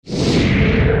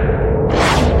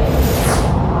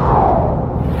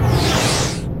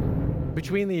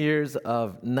Between the years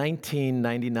of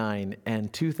 1999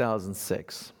 and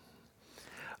 2006,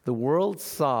 the world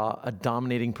saw a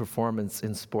dominating performance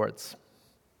in sports.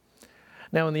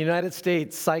 Now, in the United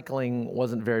States, cycling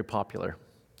wasn't very popular.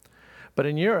 But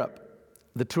in Europe,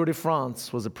 the Tour de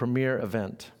France was a premier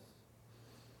event.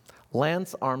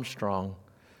 Lance Armstrong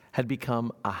had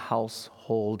become a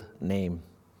household name.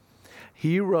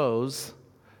 He rose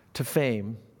to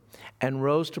fame and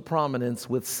rose to prominence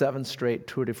with 7 straight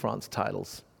Tour de France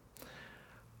titles.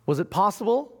 Was it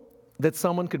possible that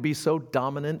someone could be so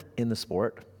dominant in the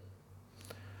sport?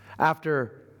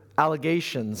 After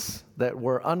allegations that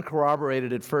were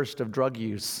uncorroborated at first of drug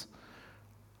use,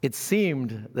 it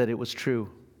seemed that it was true.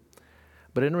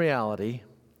 But in reality,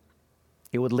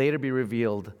 it would later be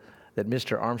revealed that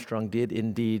Mr. Armstrong did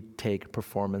indeed take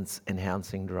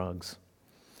performance-enhancing drugs.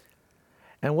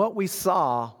 And what we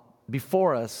saw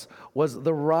before us was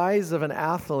the rise of an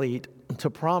athlete to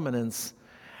prominence,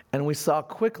 and we saw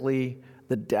quickly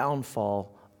the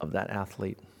downfall of that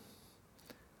athlete.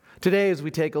 Today, as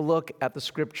we take a look at the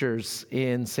scriptures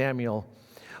in Samuel,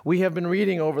 we have been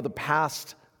reading over the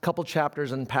past couple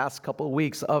chapters and past couple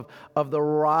weeks of the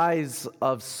rise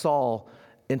of Saul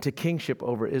into kingship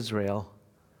over Israel.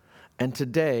 And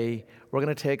today, we're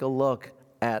going to take a look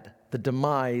at the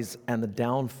demise and the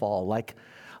downfall.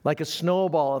 Like a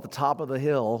snowball at the top of the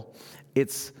hill,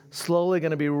 it's slowly going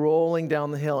to be rolling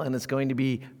down the hill, and it's going to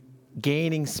be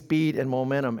gaining speed and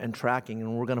momentum and tracking,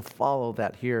 and we're going to follow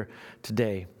that here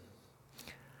today.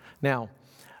 Now,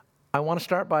 I want to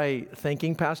start by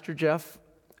thanking Pastor Jeff,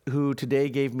 who today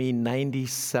gave me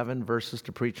 97 verses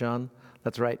to preach on.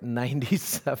 That's right,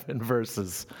 97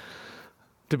 verses.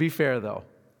 To be fair, though,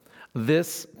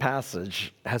 this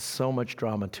passage has so much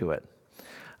drama to it.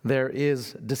 There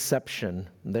is deception,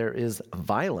 there is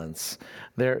violence,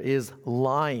 there is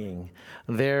lying,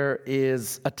 there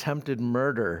is attempted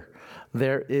murder,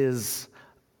 there is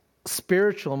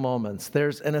spiritual moments,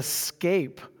 there's an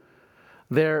escape,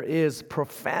 there is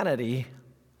profanity,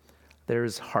 there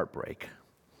is heartbreak.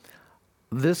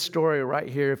 This story right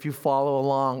here, if you follow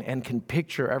along and can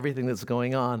picture everything that's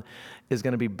going on, is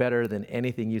going to be better than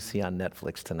anything you see on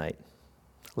Netflix tonight.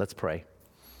 Let's pray.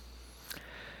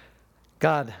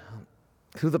 God,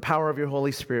 through the power of your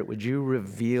Holy Spirit, would you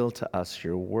reveal to us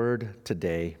your word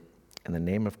today? In the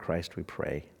name of Christ we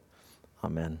pray.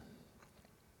 Amen.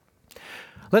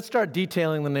 Let's start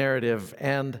detailing the narrative,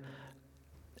 and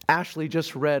Ashley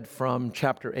just read from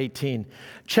chapter 18.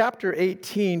 Chapter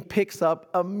 18 picks up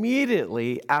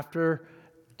immediately after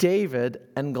David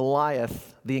and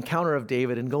Goliath, the encounter of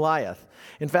David and Goliath.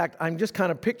 In fact, I'm just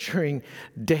kind of picturing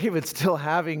David still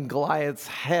having Goliath's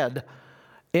head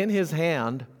in his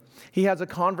hand. He has a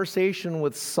conversation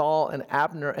with Saul and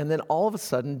Abner, and then all of a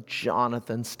sudden,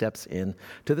 Jonathan steps in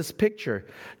to this picture.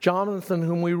 Jonathan,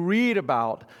 whom we read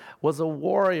about, was a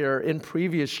warrior in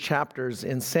previous chapters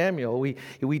in Samuel.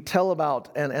 We tell about,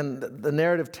 and the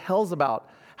narrative tells about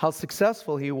how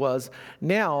successful he was.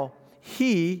 Now,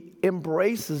 he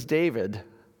embraces David,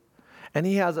 and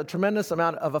he has a tremendous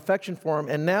amount of affection for him.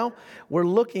 And now we're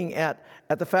looking at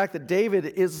the fact that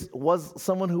David was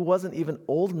someone who wasn't even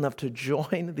old enough to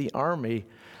join the army.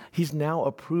 He's now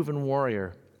a proven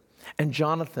warrior. And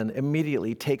Jonathan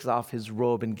immediately takes off his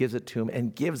robe and gives it to him,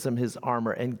 and gives him his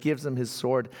armor, and gives him his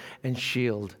sword and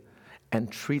shield,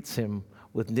 and treats him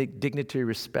with dignity,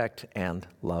 respect, and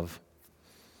love.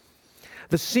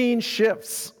 The scene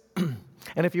shifts.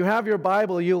 And if you have your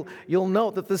Bible, you'll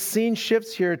note that the scene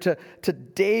shifts here to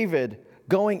David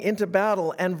going into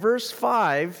battle. And verse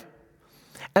 5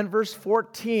 and verse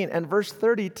 14 and verse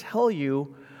 30 tell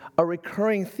you a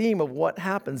recurring theme of what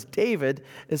happens. David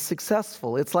is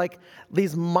successful. It's like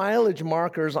these mileage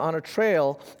markers on a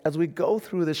trail. As we go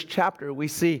through this chapter, we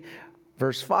see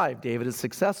verse 5, David is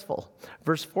successful.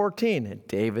 Verse 14,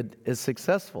 David is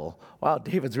successful. Wow,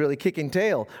 David's really kicking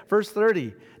tail. Verse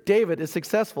 30, David is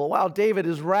successful. Wow, David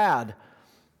is rad.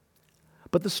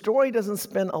 But the story doesn't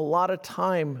spend a lot of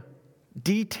time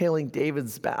detailing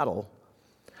David's battle,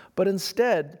 but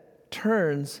instead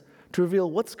turns to reveal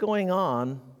what's going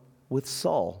on with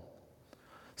Saul.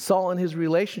 Saul and his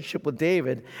relationship with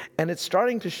David, and it's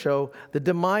starting to show the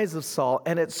demise of Saul,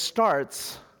 and it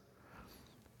starts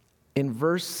in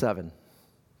verse 7.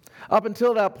 Up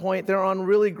until that point, they're on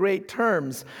really great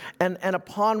terms. And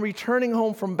upon returning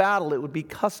home from battle, it would be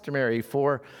customary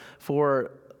for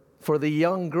the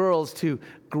young girls to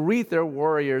greet their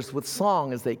warriors with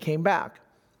song as they came back.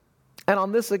 And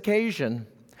on this occasion,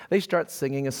 they start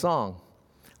singing a song.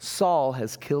 Saul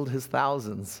has killed his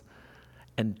thousands,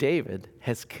 and David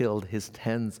has killed his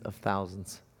tens of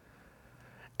thousands.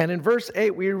 And in verse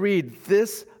 8, we read,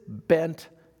 "This bent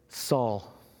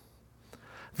Saul.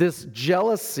 This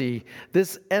jealousy,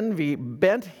 this envy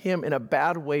bent him in a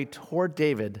bad way toward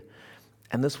David,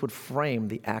 and this would frame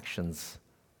the actions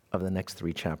of the next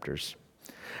 3 chapters.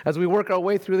 As we work our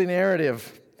way through the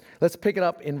narrative, let's pick it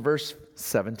up in verse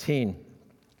 17.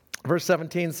 Verse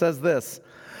 17 says this,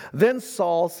 "Then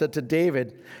Saul said to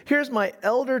David, 'Here's my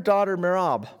elder daughter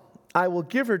Merab. I will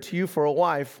give her to you for a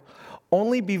wife.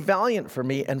 Only be valiant for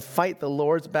me and fight the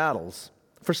Lord's battles.'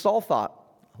 For Saul thought,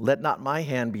 'Let not my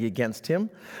hand be against him,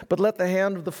 but let the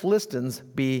hand of the Philistines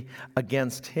be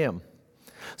against him.'"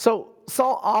 So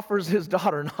Saul offers his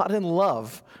daughter, not in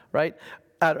love, right,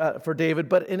 for David,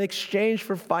 but in exchange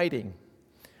for fighting.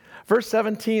 Verse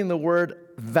 17, the word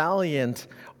valiant,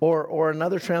 or in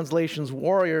other translations,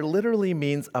 warrior, literally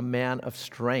means a man of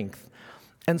strength.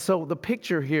 And so the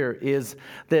picture here is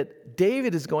that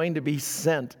David is going to be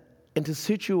sent into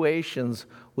situations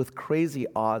with crazy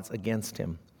odds against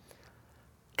him.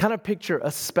 Kind of picture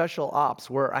a special ops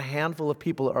where a handful of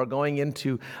people are going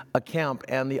into a camp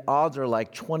and the odds are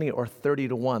like 20 or 30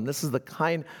 to 1. This is the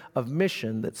kind of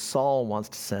mission that Saul wants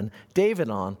to send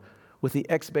David on, with the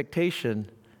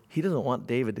expectation he doesn't want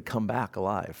David to come back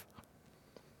alive.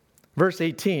 Verse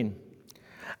 18,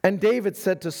 "And David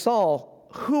said to Saul,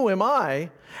 'Who am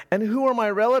I, and who are my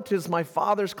relatives, my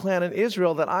father's clan in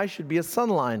Israel, that I should be a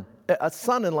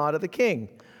son-in-law to the king?'"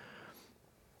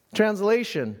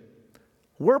 Translation,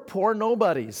 "We're poor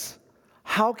nobodies.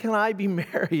 How can I be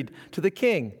married to the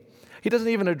king?" He doesn't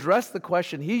even address the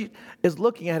question. He is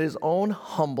looking at his own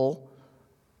humble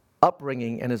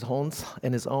upbringing and his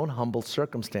own humble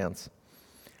circumstance.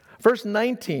 Verse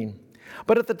 19,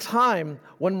 "But at the time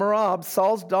when Merab,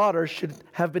 Saul's daughter, should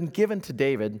have been given to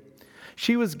David,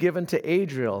 she was given to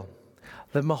Adriel,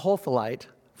 the Meholatite,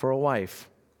 for a wife."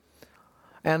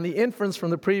 And the inference from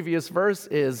the previous verse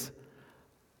is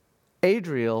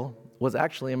Adriel was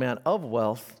actually a man of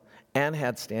wealth and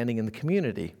had standing in the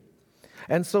community.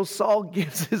 And so Saul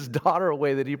gives his daughter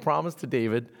away that he promised to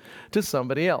David to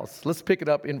somebody else. Let's pick it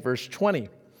up in verse 20.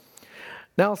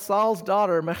 "Now Saul's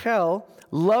daughter, Michal,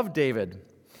 loved David,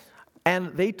 and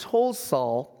they told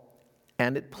Saul,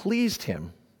 and it pleased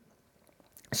him.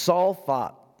 Saul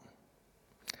thought,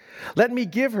 'Let me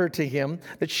give her to him,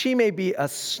 that she may be a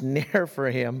snare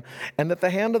for him, and that the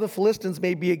hand of the Philistines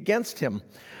may be against him.'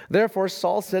 Therefore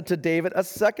Saul said to David a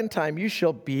second time, 'You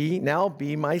shall now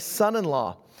be my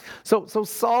son-in-law.'" So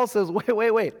Saul says,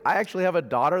 wait, I actually have a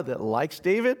daughter that likes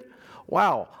David?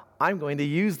 Wow, I'm going to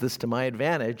use this to my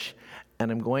advantage,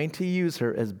 and I'm going to use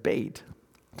her as bait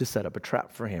to set up a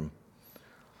trap for him.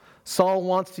 Saul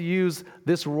wants to use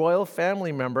this royal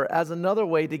family member as another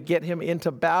way to get him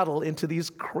into battle, into these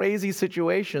crazy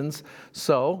situations,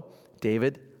 so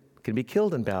David can be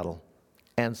killed in battle,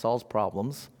 and Saul's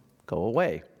problems go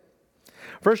away.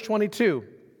 Verse 22,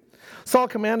 "Saul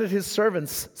commanded his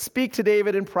servants, 'Speak to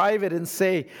David in private and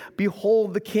say,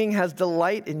 Behold, the king has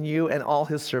delight in you, and all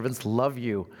his servants love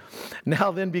you.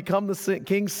 Now then, become the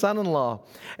king's son-in-law.'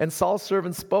 And Saul's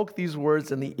servants spoke these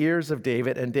words in the ears of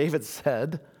David, and David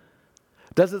said,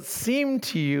 'Does it seem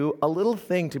to you a little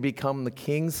thing to become the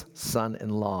king's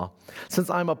son-in-law, since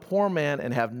I'm a poor man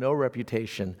and have no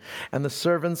reputation?' And the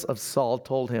servants of Saul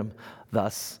told him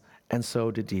thus, and so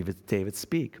did David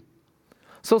speak."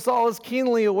 So Saul is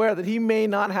keenly aware that he may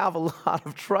not have a lot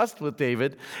of trust with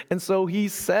David, and so he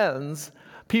sends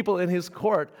people in his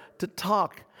court to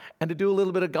talk and to do a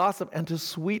little bit of gossip and to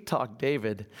sweet-talk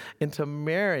David into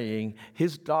marrying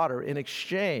his daughter in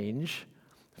exchange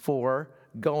for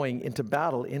going into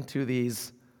battle, into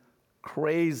these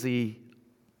crazy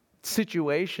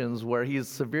situations where he is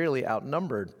severely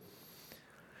outnumbered.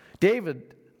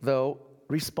 David, though,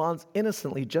 responds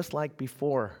innocently just like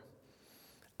before.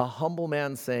 A humble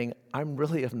man saying, "I'm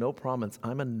really of no prominence.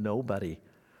 I'm a nobody."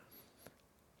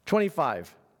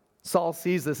 25. Saul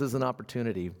sees this as an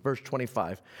opportunity. Verse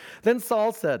 25. "Then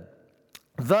Saul said,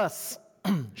 'Thus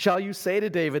shall you say to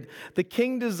David, the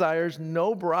king desires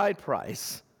no bride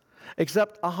price,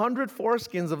 except 100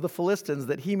 foreskins of the Philistines,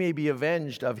 that he may be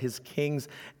avenged of his king's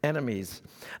enemies.'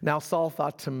 Now Saul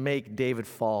thought to make David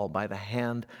fall by the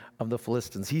hand of the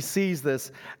Philistines." He sees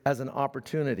this as an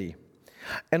opportunity.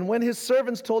 "And when his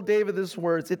servants told David these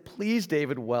words, it pleased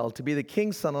David well to be the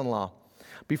king's son-in-law.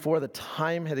 Before the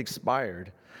time had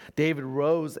expired, David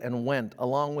rose and went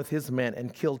along with his men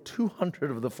and killed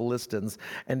 200 of the Philistines.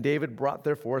 And David brought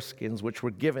their foreskins, which were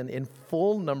given in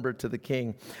full number to the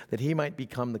king, that he might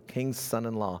become the king's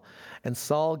son-in-law. And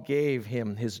Saul gave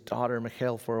him his daughter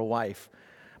Michal for a wife.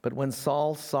 But when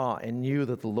Saul saw and knew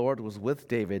that the Lord was with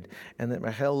David, and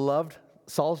that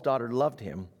Saul's daughter loved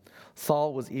him,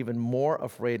 Saul was even more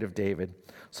afraid of David.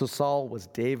 So Saul was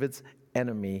David's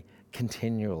enemy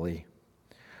continually.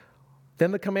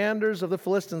 Then the commanders of the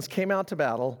Philistines came out to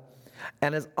battle,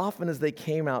 and as often as they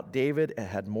came out, David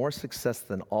had more success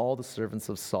than all the servants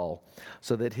of Saul,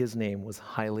 so that his name was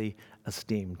highly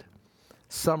esteemed.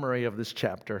 Summary of this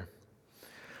chapter.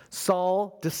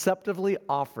 Saul deceptively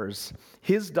offers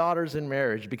his daughters in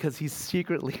marriage because he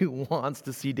secretly wants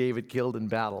to see David killed in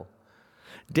battle.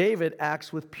 David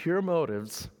acts with pure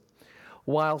motives,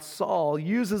 while Saul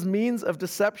uses means of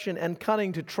deception and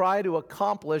cunning to try to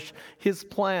accomplish his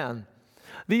plan.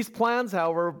 These plans,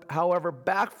 however,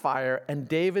 backfire, and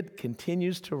David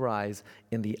continues to rise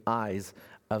in the eyes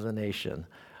of the nation.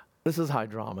 This is high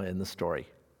drama in the story.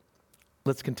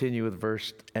 Let's continue with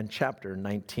verse and chapter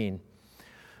 19.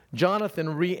 Jonathan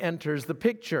re-enters the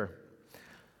picture.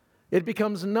 It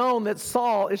becomes known that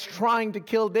Saul is trying to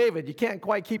kill David. You can't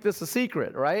quite keep this a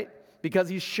secret, right? Because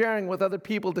he's sharing with other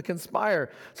people to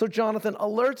conspire. So Jonathan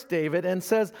alerts David and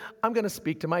says, I'm going to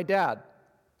speak to my dad.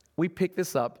 We pick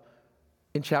this up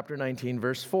in chapter 19,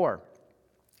 verse 4.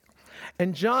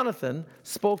 And Jonathan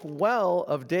spoke well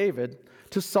of David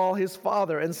to Saul his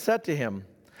father and said to him,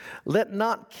 Let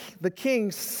not the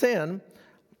king sin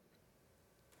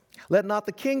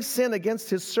against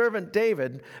his servant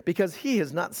David, because he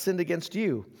has not sinned against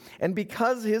you, and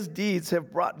because his deeds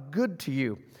have brought good to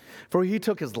you. For he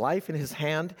took his life in his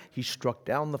hand, he struck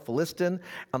down the Philistine,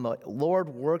 and the Lord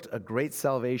worked a great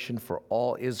salvation for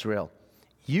all Israel.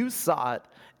 You saw it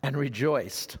and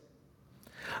rejoiced.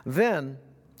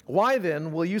 Why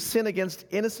then will you sin against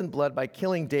innocent blood by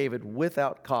killing David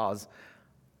without cause?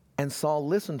 And Saul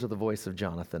listened to the voice of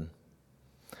Jonathan.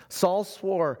 Saul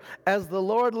swore, As the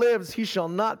Lord lives, he shall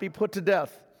not be put to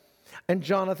death. And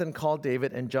Jonathan called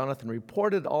David, and Jonathan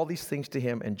reported all these things to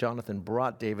him, and Jonathan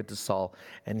brought David to Saul,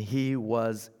 and he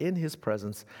was in his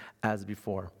presence as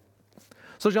before.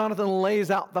 So Jonathan lays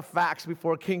out the facts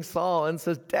before King Saul and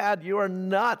says, Dad, you are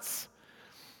nuts.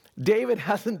 David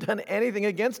hasn't done anything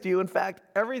against you. In fact,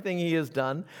 everything he has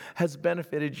done has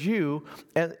benefited you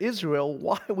and Israel.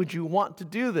 Why would you want to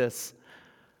do this?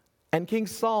 And King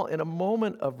Saul, in a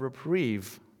moment of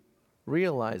reprieve,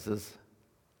 realizes,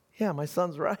 yeah, my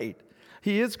son's right.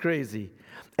 He is crazy.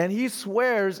 And he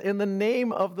swears in the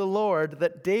name of the Lord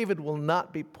that David will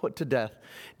not be put to death.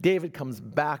 David comes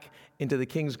back into the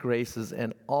king's graces,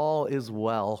 and all is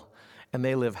well, and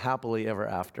they live happily ever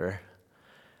after.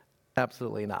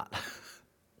 Absolutely not.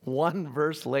 One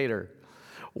verse later,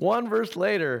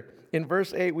 in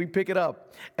verse 8, we pick it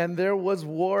up. And there was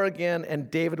war again,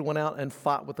 and David went out and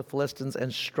fought with the Philistines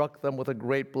and struck them with a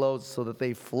great blow so that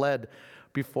they fled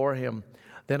before him.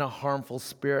 Then a harmful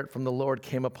spirit from the Lord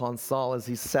came upon Saul as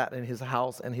he sat in his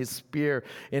house and his spear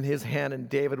in his hand, and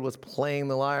David was playing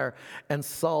the lyre. And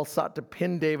Saul sought to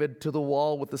pin David to the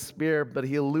wall with the spear, but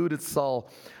he eluded Saul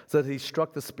so that he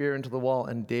struck the spear into the wall,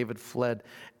 and David fled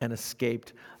and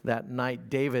escaped that night.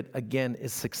 David, again,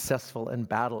 is successful in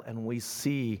battle, and we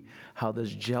see how this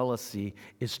jealousy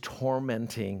is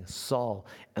tormenting Saul,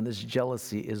 and this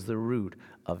jealousy is the root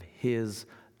of his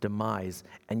demise.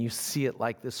 And you see it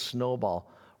like this snowball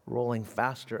rolling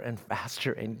faster and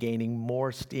faster and gaining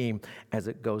more steam as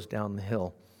it goes down the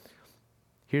hill.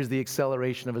 Here's the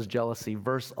acceleration of his jealousy.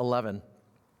 Verse 11.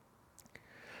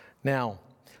 Now,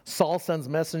 Saul sends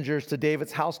messengers to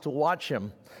David's house to watch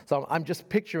him. So I'm just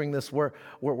picturing this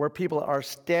where people are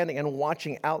standing and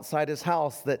watching outside his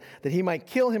house that he might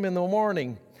kill him in the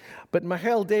morning. But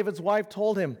Michal, David's wife,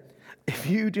 told him, if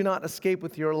you do not escape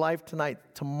with your life tonight,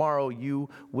 tomorrow you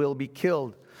will be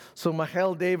killed. So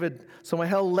Michal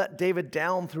let David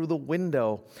down through the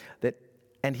window,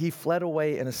 and he fled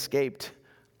away and escaped.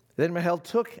 Then Michal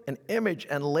took an image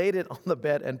and laid it on the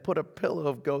bed and put a pillow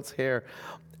of goat's hair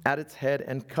at its head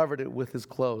and covered it with his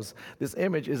clothes. This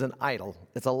image is an idol.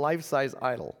 It's a life-size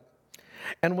idol.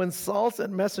 And when Saul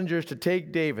sent messengers to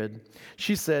take David,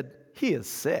 she said, he is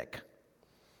sick.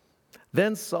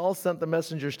 Then Saul sent the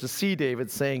messengers to see David,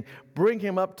 saying, bring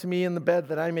him up to me in the bed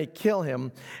that I may kill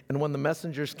him. And when the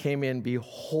messengers came in,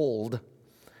 behold,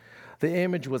 the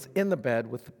image was in the bed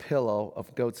with the pillow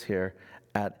of goat's hair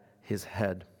at his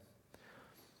head.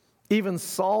 Even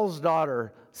Saul's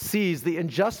daughter sees the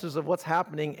injustice of what's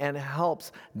happening and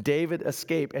helps David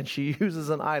escape. And she uses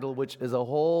an idol, which is a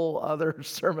whole other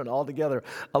sermon altogether.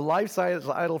 A life-size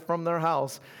idol from their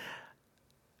house,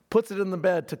 puts it in the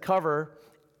bed to cover,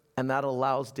 and that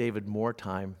allows David more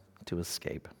time to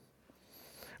escape.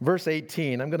 Verse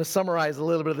 18, I'm going to summarize a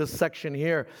little bit of this section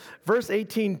here. Verse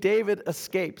 18, David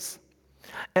escapes.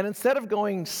 And instead of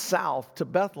going south to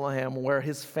Bethlehem, where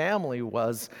his family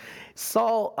was,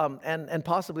 Saul, and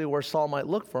possibly where Saul might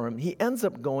look for him, he ends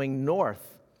up going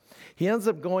north. He ends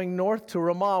up going north to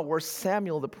Ramah, where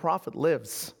Samuel the prophet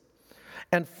lives.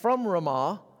 And from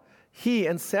Ramah, he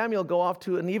and Samuel go off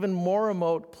to an even more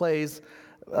remote place,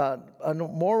 the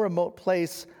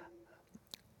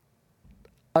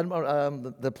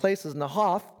place is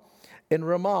Nahath in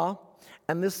Ramah.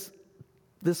 And this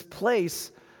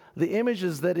place, the image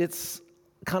is that it's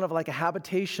kind of like a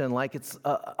habitation, like it's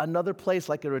another place,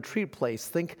 like a retreat place.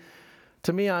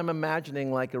 To me, I'm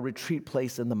imagining like a retreat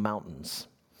place in the mountains.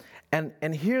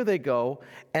 And here they go,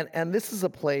 and this is a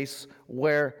place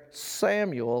where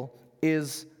Samuel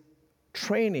is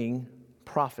training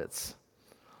prophets.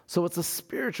 So it's a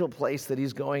spiritual place that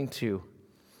he's going to,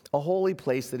 a holy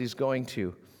place that he's going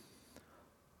to.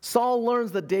 Saul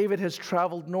learns that David has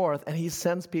traveled north, and he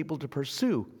sends people to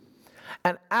pursue.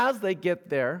 And as they get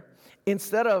there,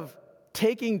 instead of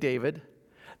taking David,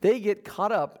 they get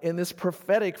caught up in this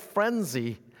prophetic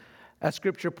frenzy, as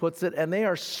Scripture puts it, and they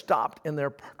are stopped in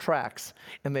their tracks,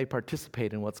 and they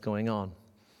participate in what's going on.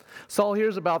 Saul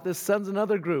hears about this, sends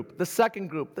another group. The second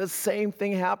group, the same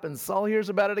thing happens. Saul hears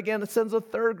about it again, and sends a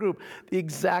third group. The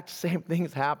exact same thing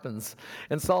happens.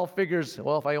 And Saul figures,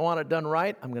 well, if I want it done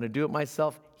right, I'm going to do it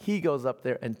myself. He goes up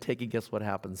there and guess what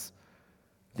happens?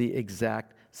 The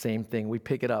exact same thing. We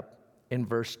pick it up in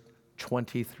verse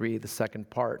 23, the second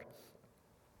part.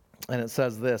 And it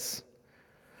says this.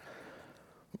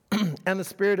 And the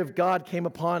Spirit of God came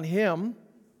upon him,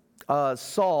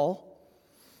 Saul.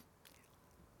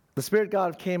 The Spirit of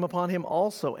God came upon him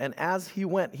also, and as he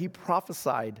went, he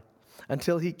prophesied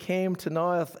until he came to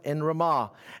Nahath in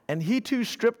Ramah. And he too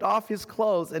stripped off his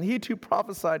clothes, and he too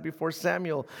prophesied before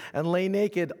Samuel, and lay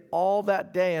naked all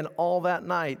that day and all that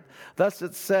night. Thus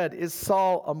it said, is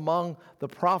Saul among the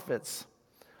prophets?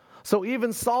 So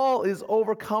even Saul is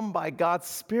overcome by God's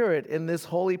Spirit in this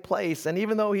holy place. And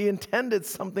even though he intended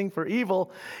something for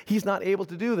evil, he's not able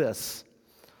to do this.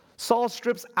 Saul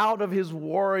strips out of his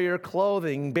warrior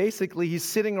clothing. Basically, he's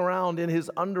sitting around in his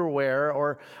underwear,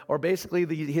 or basically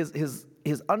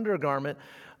his undergarment.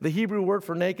 The Hebrew word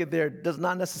for naked there does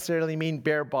not necessarily mean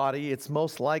bare body. It's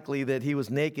most likely that he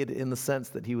was naked in the sense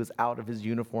that he was out of his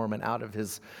uniform and out of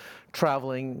his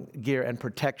traveling gear and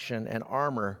protection and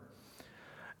armor.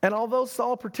 And although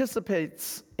Saul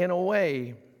participates in a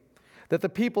way that the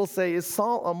people say, is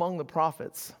Saul among the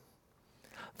prophets?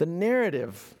 The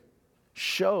narrative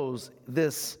shows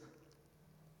this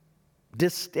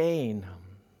disdain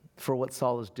for what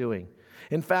Saul is doing.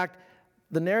 In fact,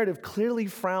 the narrative clearly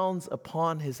frowns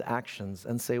upon his actions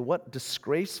and say what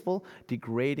disgraceful,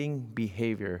 degrading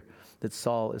behavior that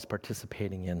Saul is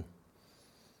participating in.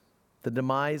 The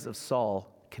demise of Saul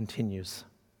continues.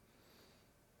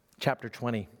 Chapter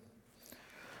 20.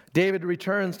 David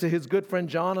returns to his good friend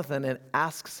Jonathan and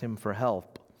asks him for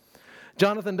help.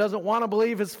 Jonathan doesn't want to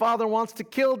believe his father wants to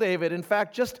kill David. In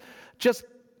fact, just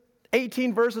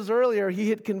 18 verses earlier, he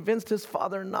had convinced his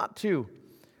father not to.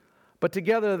 But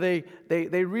together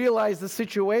they realize the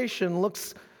situation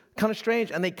looks kind of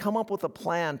strange, and they come up with a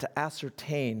plan to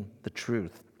ascertain the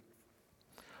truth.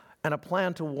 And a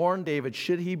plan to warn David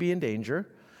should he be in danger,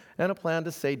 and a plan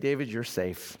to say, David, you're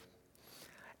safe.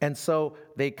 And so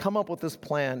they come up with this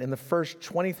plan in the first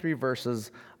 23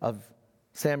 verses of 1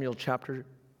 Samuel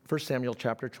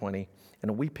chapter 20,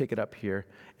 and we pick it up here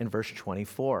in verse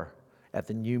 24 at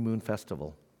the New Moon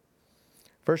Festival.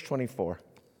 Verse 24.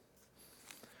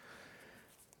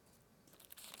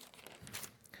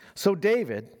 So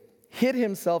David hid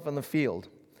himself in the field,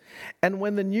 and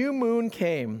when the new moon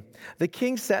came, the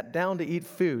king sat down to eat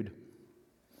food.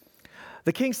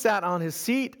 The king sat on his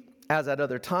seat, as at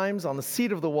other times, on the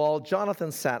seat of the wall.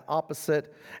 Jonathan sat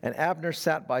opposite, and Abner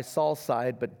sat by Saul's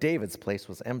side, but David's place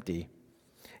was empty.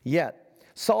 Yet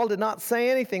Saul did not say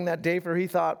anything that day, for he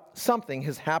thought, something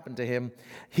has happened to him.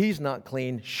 He's not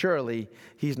clean. Surely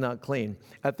he's not clean.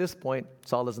 At this point,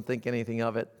 Saul doesn't think anything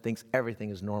of it, thinks everything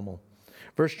is normal.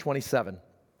 Verse 27.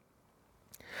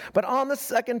 But on the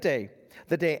second day,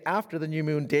 the day after the new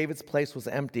moon, David's place was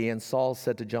empty, and Saul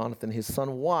said to Jonathan, his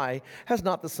son, why has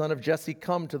not the son of Jesse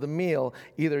come to the meal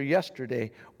either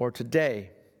yesterday or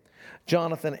today?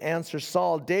 Jonathan answers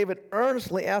Saul, David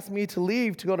earnestly asked me to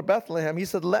leave to go to Bethlehem. He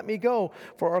said, let me go,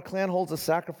 for our clan holds a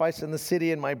sacrifice in the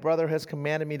city, and my brother has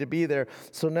commanded me to be there.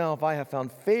 So now if I have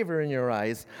found favor in your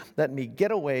eyes, let me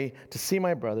get away to see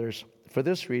my brothers. For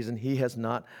this reason, he has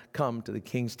not come to the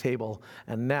king's table.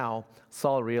 And now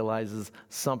Saul realizes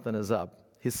something is up.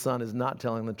 His son is not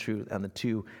telling the truth, and the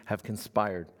two have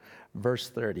conspired. Verse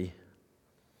 30.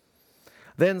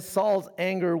 Then Saul's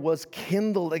anger was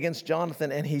kindled against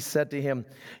Jonathan, and he said to him,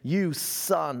 "You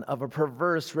son of a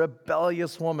perverse,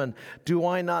 rebellious woman, do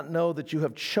I not know that you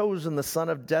have chosen the son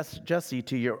of Jesse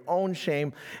to your own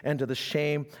shame and to the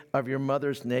shame of your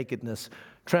mother's nakedness?"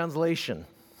 Translation: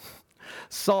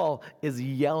 Saul is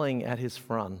yelling at his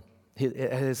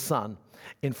son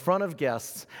in front of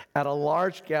guests at a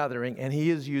large gathering, and he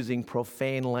is using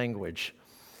profane language.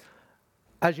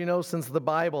 As you know, since the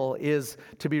Bible is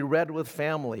to be read with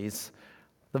families,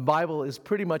 the Bible is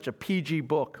pretty much a PG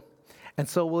book. And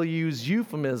so we'll use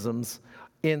euphemisms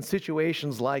in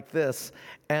situations like this.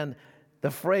 And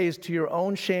the phrase, "to your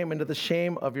own shame and to the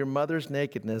shame of your mother's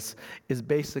nakedness," is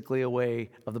basically a way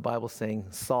of the Bible saying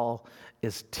Saul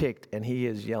is ticked and he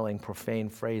is yelling profane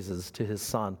phrases to his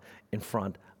son in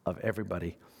front of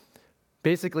everybody.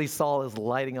 Basically, Saul is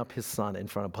lighting up his son in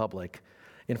front of public,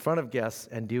 in front of guests,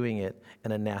 and doing it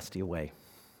in a nasty way.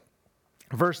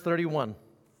 Verse 31.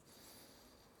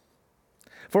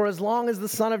 "For as long as the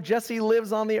son of Jesse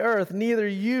lives on the earth, neither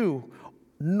you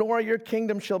nor your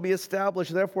kingdom shall be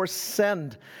established. Therefore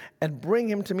send and bring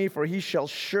him to me, for he shall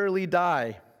surely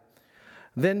die."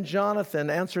 Then Jonathan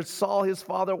answered Saul his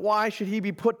father, "Why should he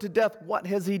be put to death? What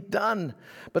has he done?"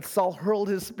 But Saul hurled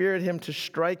his spear at him to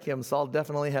strike him. Saul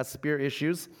definitely has spear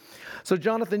issues. So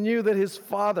Jonathan knew that his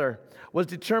father was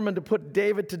determined to put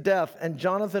David to death. And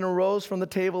Jonathan arose from the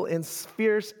table in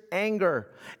fierce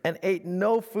anger and ate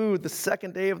no food the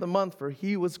second day of the month, for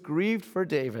he was grieved for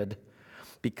David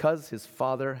because his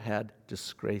father had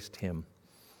disgraced him.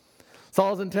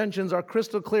 Saul's intentions are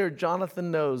crystal clear.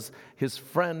 Jonathan knows his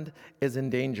friend is in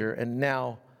danger, and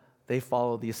now they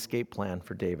follow the escape plan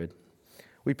for David.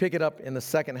 We pick it up in the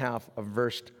second half of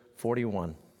verse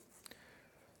 41.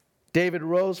 "David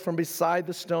rose from beside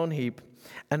the stone heap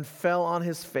and fell on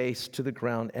his face to the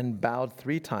ground and bowed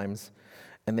 3 times,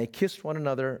 and they kissed one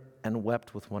another and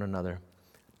wept with one another,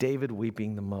 David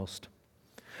weeping the most.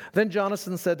 Then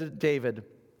Jonathan said to David,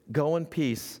 'Go in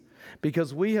peace,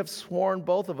 because we have sworn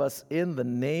both of us in the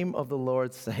name of the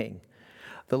Lord, saying,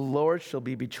 the Lord shall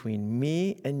be between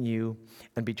me and you,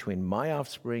 and between my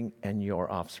offspring and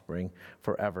your offspring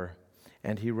forever.'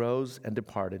 And he rose and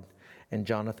departed, and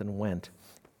Jonathan went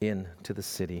into the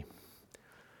city."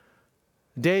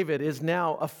 David is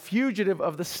now a fugitive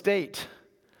of the state.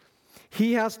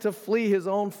 He has to flee his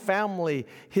own family,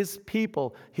 his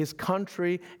people, his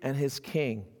country, and his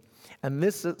king. And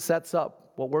this sets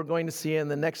up what we're going to see in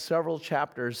the next several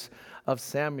chapters of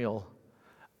Samuel,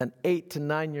 an 8 to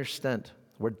 9 year stint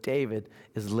where David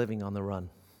is living on the run.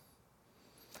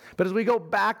 But as we go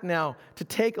back now to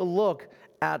take a look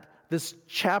at this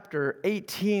chapter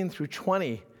 18 through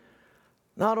 20,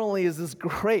 not only is this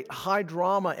great high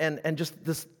drama and just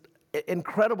this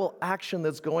incredible action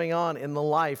that's going on in the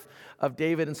life of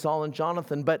David and Saul and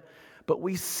Jonathan, but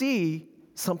we see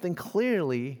something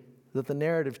clearly that the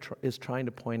narrative is trying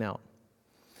to point out.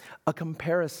 A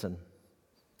comparison,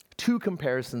 2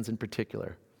 comparisons in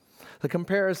particular. The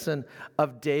comparison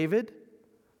of David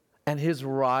and his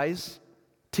rise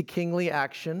to kingly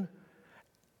action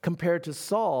compared to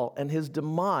Saul and his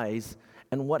demise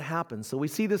and what happens. So we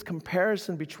see this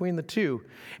comparison between the two.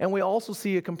 And we also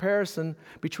see a comparison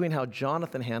between how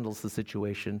Jonathan handles the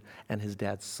situation and his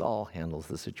dad Saul handles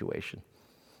the situation.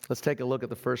 Let's take a look at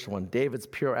the first one, David's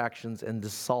pure actions and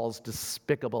Saul's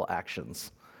despicable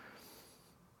actions.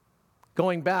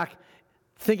 Going back,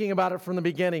 thinking about it from the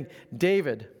beginning,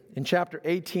 David, in chapter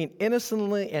 18,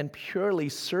 innocently and purely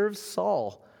serves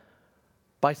Saul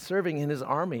by serving in his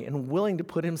army and willing to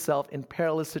put himself in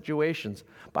perilous situations.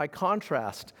 By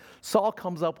contrast, Saul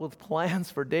comes up with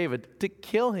plans for David to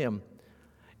kill him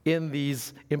in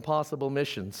these impossible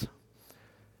missions.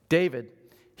 David,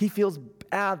 he feels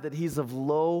bad that he's of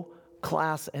low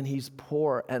class and he's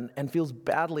poor, and feels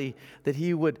badly that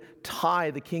he would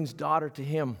tie the king's daughter to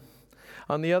him.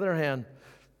 On the other hand,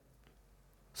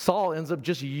 Saul ends up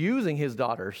just using his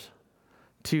daughters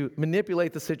to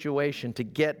manipulate the situation to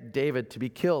get David to be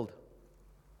killed.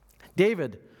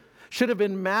 David should have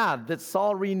been mad that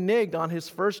Saul reneged on his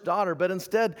first daughter, but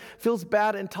instead feels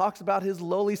bad and talks about his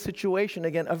lowly situation.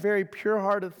 Again, a very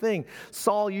pure-hearted thing.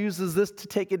 Saul uses this to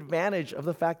take advantage of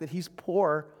the fact that he's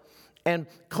poor and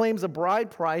claims a bride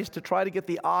price to try to get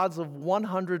the odds of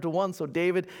 100 to 1, so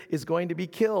David is going to be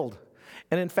killed.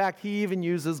 And in fact, he even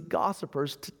uses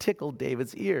gossipers to tickle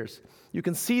David's ears. You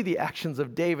can see the actions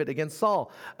of David against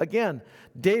Saul. Again,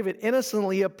 David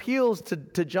innocently appeals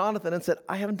to Jonathan and said,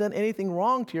 "I haven't done anything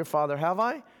wrong to your father, have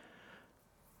I?"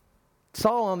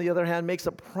 Saul, on the other hand, makes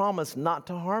a promise not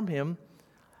to harm him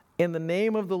in the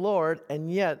name of the Lord,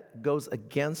 and yet goes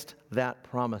against that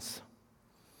promise.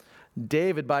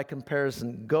 David, by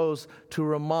comparison, goes to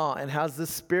Ramah and has this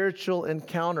spiritual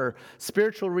encounter,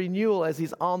 spiritual renewal as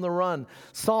he's on the run.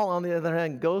 Saul, on the other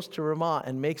hand, goes to Ramah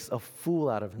and makes a fool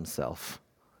out of himself.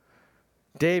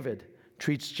 David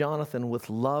treats Jonathan with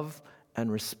love and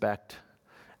respect,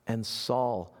 and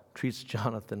Saul treats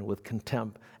Jonathan with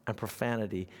contempt and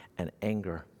profanity and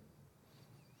anger.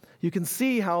 You can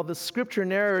see how the scripture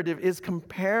narrative is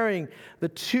comparing the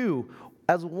two.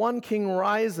 As one king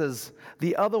rises,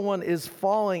 the other one is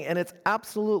falling, and it's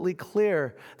absolutely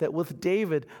clear that with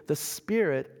David, the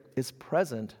Spirit is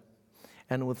present,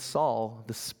 and with Saul,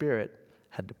 the Spirit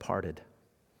had departed.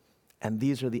 And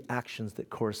these are the actions that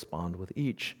correspond with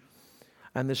each.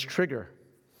 And this trigger,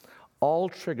 all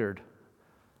triggered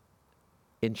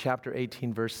in chapter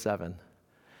 18, verse 7,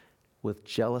 with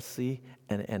jealousy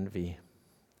and envy.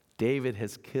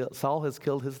 Saul has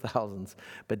killed his thousands,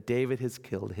 but David has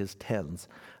killed his tens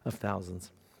of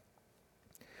thousands.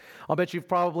 I'll bet you've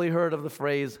probably heard of the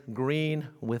phrase green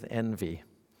with envy.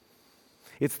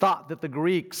 It's thought that the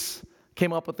Greeks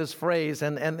came up with this phrase,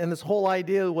 and this whole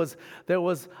idea was there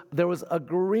was a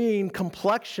green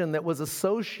complexion that was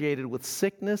associated with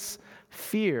sickness,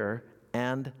 fear,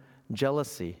 and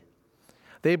jealousy.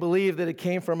 They believed that it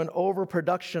came from an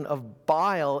overproduction of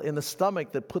bile in the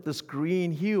stomach that put this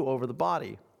green hue over the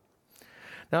body.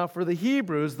 Now, for the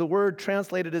Hebrews, the word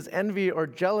translated as envy or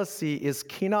jealousy is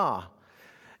kinah.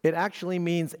 It actually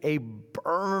means a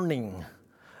burning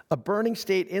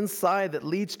state inside that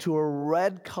leads to a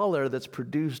red color that's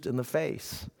produced in the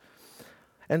face.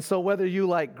 And so whether you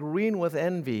like green with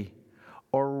envy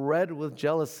or red with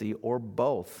jealousy or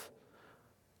both,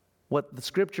 what the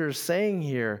scripture is saying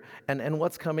here and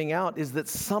what's coming out is that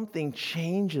something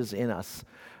changes in us.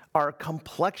 Our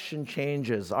complexion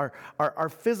changes, our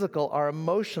physical, our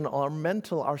emotional, our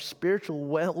mental, our spiritual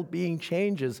well-being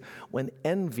changes when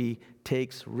envy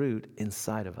takes root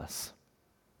inside of us.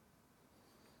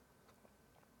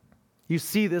 You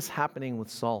see this happening with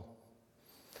Saul.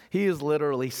 He is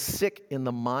literally sick in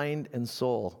the mind and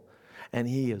soul, and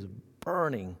he is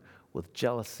burning with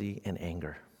jealousy and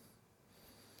anger.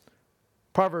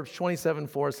 Proverbs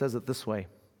 27:4 says it this way: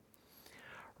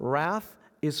 wrath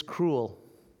is cruel,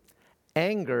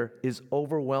 anger is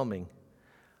overwhelming,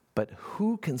 but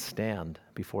who can stand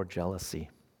before jealousy?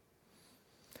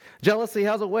 Jealousy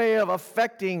has a way of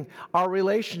affecting our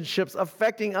relationships,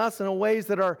 affecting us in ways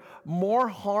that are more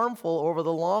harmful over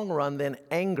the long run than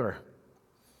anger.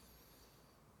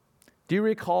 Do you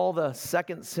recall the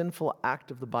second sinful act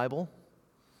of the Bible?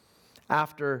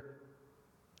 After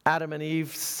Adam and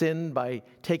Eve sinned by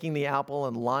taking the apple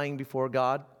and lying before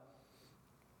God.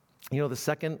 You know the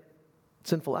second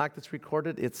sinful act that's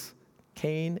recorded? It's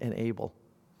Cain and Abel.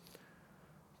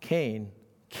 Cain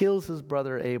kills his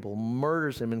brother Abel,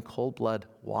 murders him in cold blood.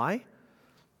 Why?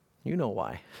 You know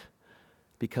why.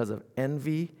 Because of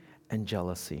envy and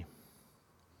jealousy.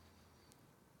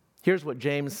 Here's what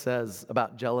James says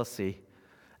about jealousy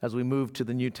as we move to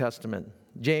the New Testament.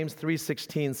 James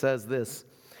 3:16 says this: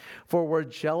 for where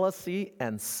jealousy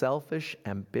and selfish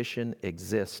ambition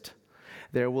exist,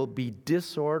 there will be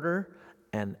disorder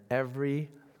and every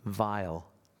vile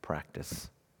practice.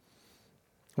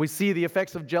 We see the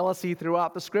effects of jealousy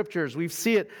throughout the scriptures. We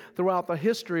see it throughout the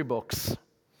history books.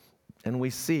 And we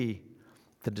see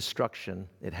the destruction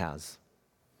it has.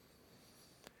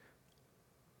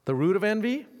 The root of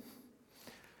envy,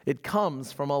 it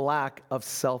comes from a lack of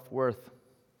self-worth.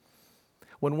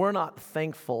 When we're not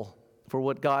thankful for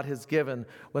what God has given,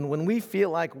 when we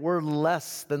feel like we're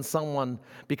less than someone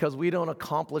because we don't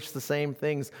accomplish the same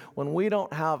things, when we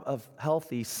don't have a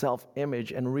healthy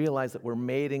self-image and realize that we're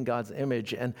made in God's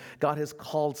image and God has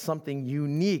called something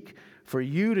unique for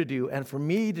you to do and for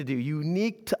me to do,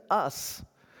 unique to us,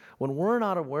 when we're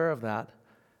not aware of that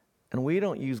and we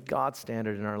don't use God's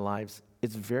standard in our lives,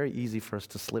 it's very easy for us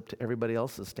to slip to everybody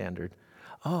else's standard.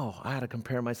 Oh, I had to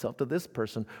compare myself to this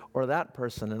person or that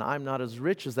person, and I'm not as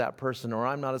rich as that person, or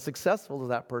I'm not as successful as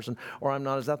that person, or I'm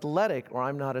not as athletic, or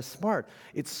I'm not as smart.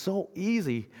 It's so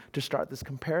easy to start this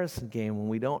comparison game when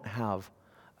we don't have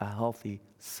a healthy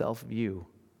self-view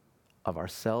of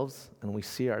ourselves and we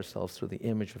see ourselves through the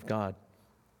image of God.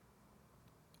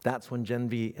 That's when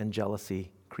envy and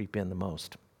jealousy creep in the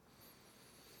most.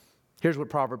 Here's what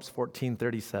Proverbs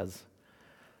 14:30 says: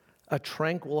 a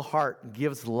tranquil heart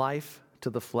gives life to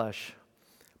the flesh,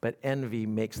 but envy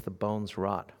makes the bones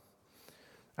rot.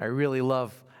 I really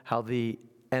love how the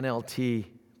NLT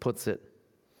puts it.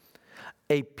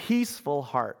 A peaceful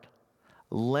heart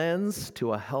lends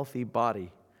to a healthy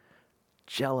body.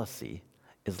 Jealousy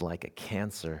is like a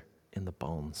cancer in the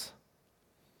bones.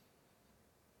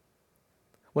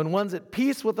 When one's at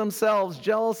peace with themselves,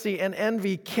 jealousy and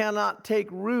envy cannot take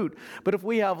root. But if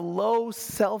we have low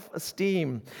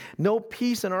self-esteem, no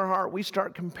peace in our heart, we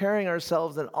start comparing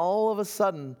ourselves, and all of a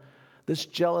sudden, this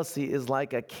jealousy is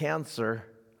like a cancer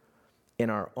in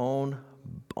our own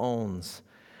bones.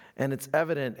 And it's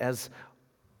evident as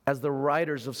the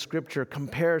writers of Scripture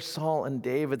compare Saul and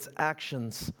David's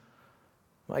actions.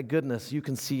 My goodness, you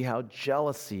can see how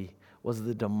jealousy was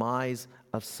the demise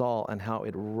of Saul and how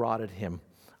it rotted him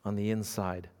on the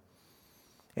inside.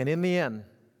 And in the end,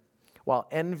 while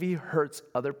envy hurts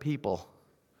other people,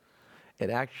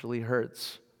 it actually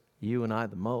hurts you and I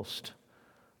the most.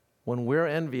 When we're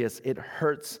envious, it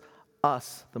hurts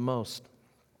us the most.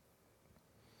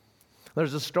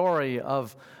 There's a story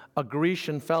of a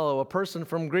Grecian fellow, a person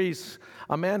from Greece,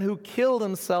 a man who killed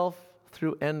himself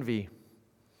through envy.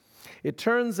 It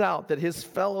turns out that his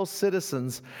fellow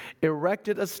citizens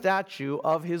erected a statue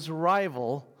of his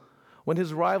rival when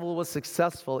his rival was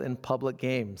successful in public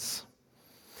games.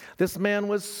 This man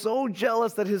was so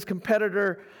jealous that his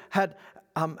competitor had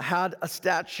a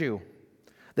statue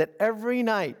that every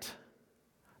night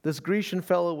this Grecian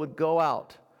fellow would go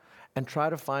out and try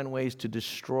to find ways to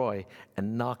destroy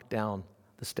and knock down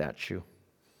the statue.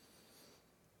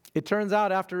 It turns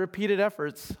out after repeated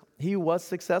efforts, he was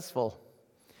successful.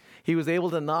 He was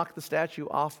able to knock the statue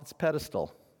off its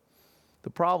pedestal. The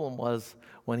problem was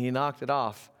when he knocked it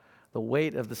off, the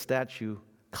weight of the statue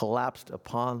collapsed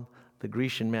upon the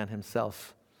Grecian man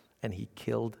himself, and he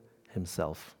killed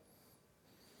himself.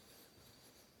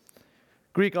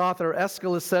 Greek author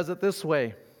Aeschylus says it this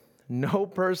way: no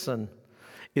person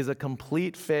is a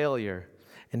complete failure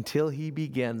until he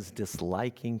begins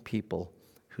disliking people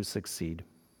who succeed.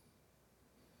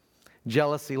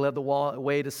 Jealousy led the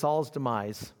way to Saul's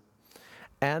demise,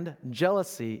 and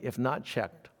jealousy, if not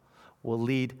checked, will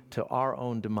lead to our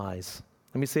own demise.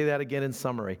 Let me say that again in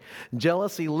summary.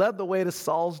 Jealousy led the way to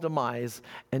Saul's demise,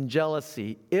 and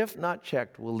jealousy, if not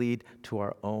checked, will lead to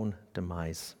our own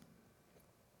demise.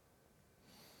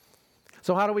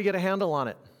 So how do we get a handle on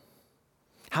it?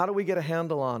 How do we get a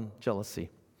handle on jealousy?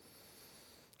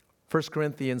 1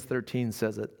 Corinthians 13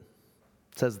 says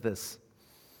this: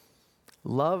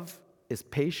 love is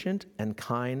patient and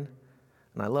kind,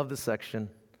 and I love this section.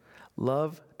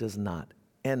 Love does not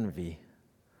envy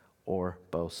or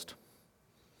boast.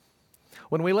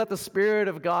 When we let the Spirit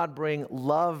of God bring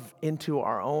love into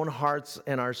our own hearts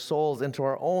and our souls, into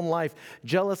our own life,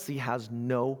 jealousy has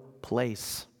no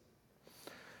place.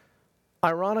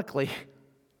 Ironically,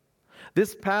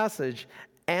 this passage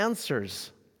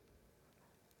answers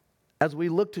as we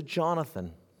look to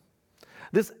Jonathan.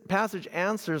 This passage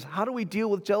answers, how do we deal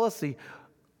with jealousy?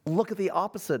 Look at the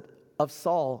opposite of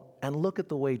Saul and look at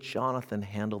the way Jonathan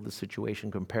handled the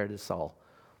situation compared to Saul.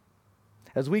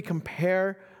 As we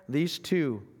compare these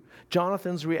two,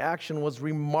 Jonathan's reaction was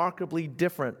remarkably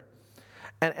different.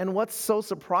 And what's so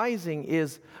surprising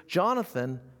is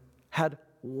Jonathan had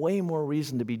way more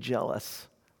reason to be jealous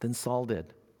than Saul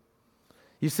did.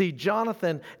 You see,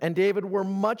 Jonathan and David were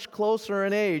much closer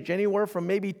in age, anywhere from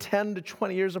maybe 10 to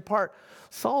 20 years apart.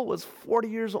 Saul was 40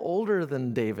 years older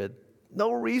than David.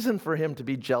 No reason for him to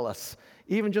be jealous,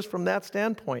 even just from that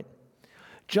standpoint.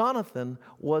 Jonathan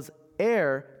was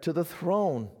heir to the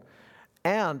throne,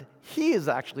 and he is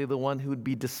actually the one who would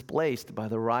be displaced by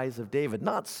the rise of David,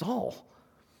 not Saul.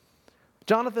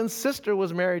 Jonathan's sister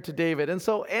was married to David, and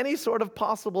so any sort of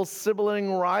possible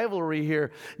sibling rivalry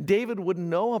here, David wouldn't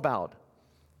know about.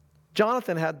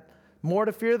 Jonathan had more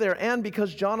to fear there, and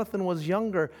because Jonathan was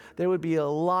younger, there would be a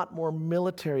lot more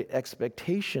military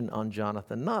expectation on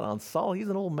Jonathan, not on Saul. He's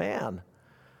an old man.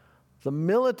 The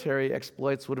military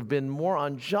exploits would have been more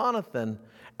on Jonathan,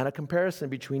 and a comparison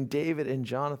between David and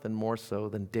Jonathan more so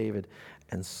than David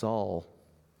and Saul.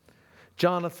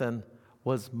 Jonathan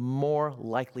was more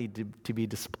likely to be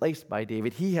displaced by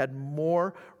David. He had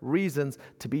more reasons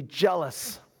to be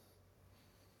jealous.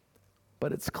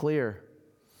 But it's clear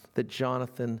that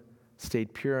Jonathan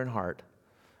stayed pure in heart.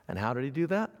 And how did he do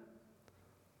that?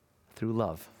 Through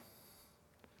love.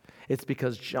 It's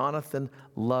because Jonathan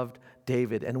loved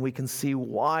David, and we can see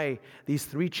why these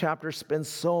 3 chapters spend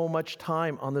so much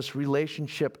time on this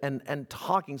relationship and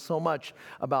talking so much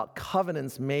about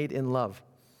covenants made in love.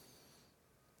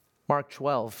 Mark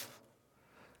 12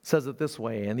 says it this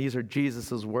way, and these are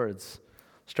Jesus' words,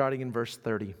 starting in verse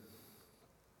 30.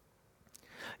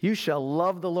 You shall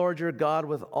love the Lord your God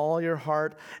with all your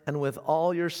heart and with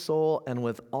all your soul and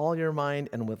with all your mind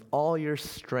and with all your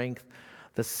strength.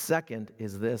 The second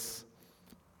is this: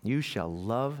 you shall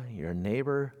love your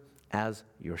neighbor as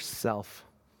yourself.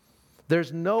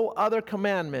 There's no other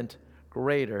commandment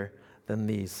greater than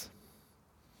these.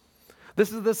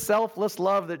 This is the selfless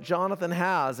love that Jonathan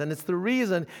has, and it's the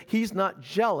reason he's not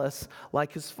jealous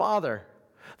like his father.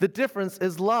 The difference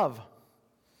is love.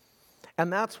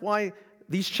 And that's why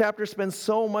these chapters spend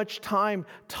so much time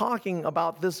talking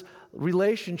about this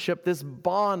relationship, this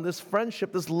bond, this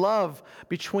friendship, this love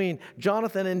between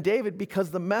Jonathan and David,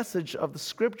 because the message of the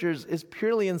scriptures is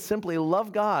purely and simply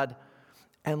love God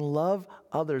and love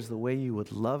others the way you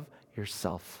would love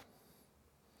yourself.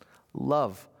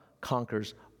 Love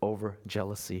conquers over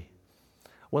jealousy.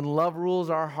 When love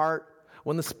rules our heart,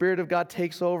 when the Spirit of God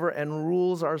takes over and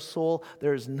rules our soul,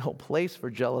 there is no place for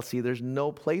jealousy. There's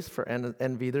no place for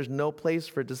envy. There's no place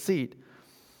for deceit.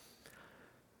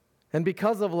 And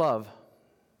because of love,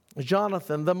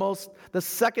 Jonathan, the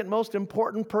second most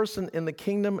important person in the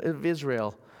kingdom of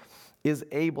Israel, is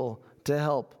able to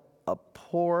help a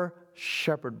poor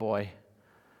shepherd boy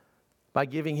by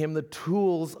giving him the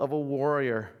tools of a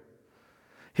warrior.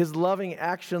 His loving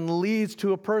action leads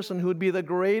to a person who would be the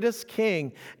greatest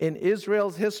king in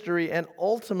Israel's history, and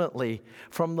ultimately,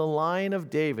 from the line of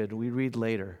David, we read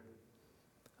later,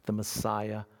 the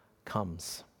Messiah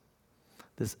comes.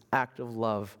 This act of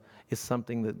love is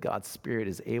something that God's Spirit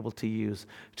is able to use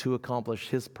to accomplish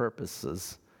his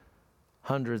purposes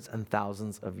hundreds and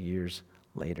thousands of years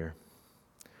later.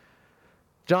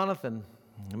 Jonathan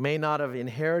may not have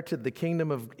inherited the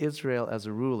kingdom of Israel as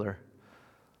a ruler,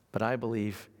 but I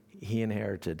believe he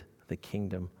inherited the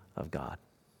kingdom of God.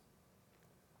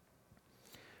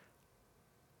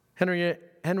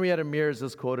 Henrietta Mears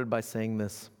is quoted by saying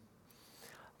this: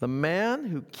 "The man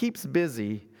who keeps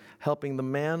busy helping the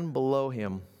man below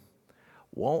him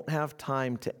won't have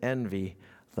time to envy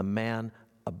the man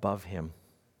above him.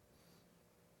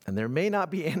 And there may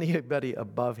not be anybody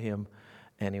above him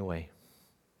anyway."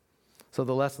 So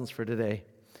the lessons for today: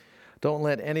 don't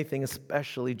let anything,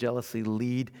 especially jealousy,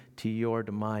 lead to your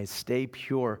demise. Stay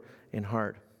pure in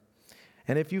heart.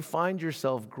 And if you find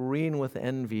yourself green with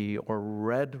envy or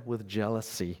red with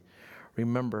jealousy,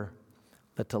 remember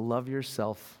that to love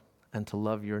yourself and to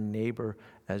love your neighbor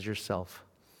as yourself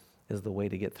is the way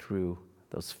to get through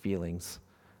those feelings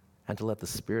and to let the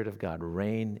Spirit of God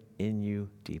reign in you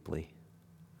deeply.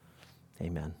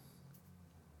 Amen.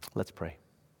 Let's pray.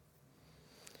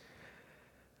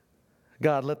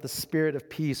 God, let the Spirit of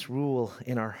peace rule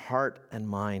in our heart and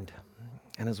mind.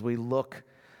 And as we look,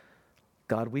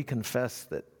 God, we confess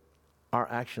that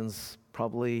our actions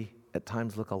probably at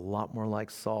times look a lot more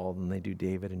like Saul than they do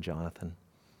David and Jonathan.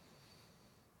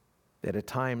 That at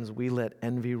times we let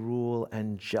envy rule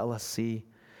and jealousy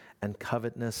and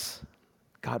covetousness.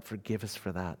 God, forgive us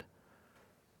for that.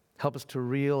 Help us to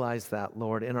realize that,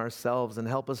 Lord, in ourselves, and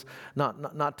help us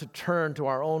not to turn to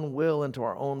our own will and to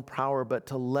our own power, but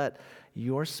to let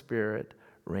your Spirit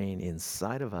reign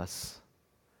inside of us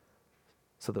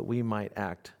so that we might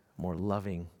act more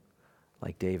loving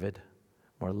like David,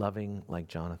 more loving like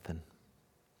Jonathan.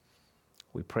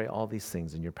 We pray all these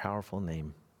things in your powerful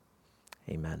name.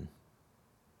 Amen.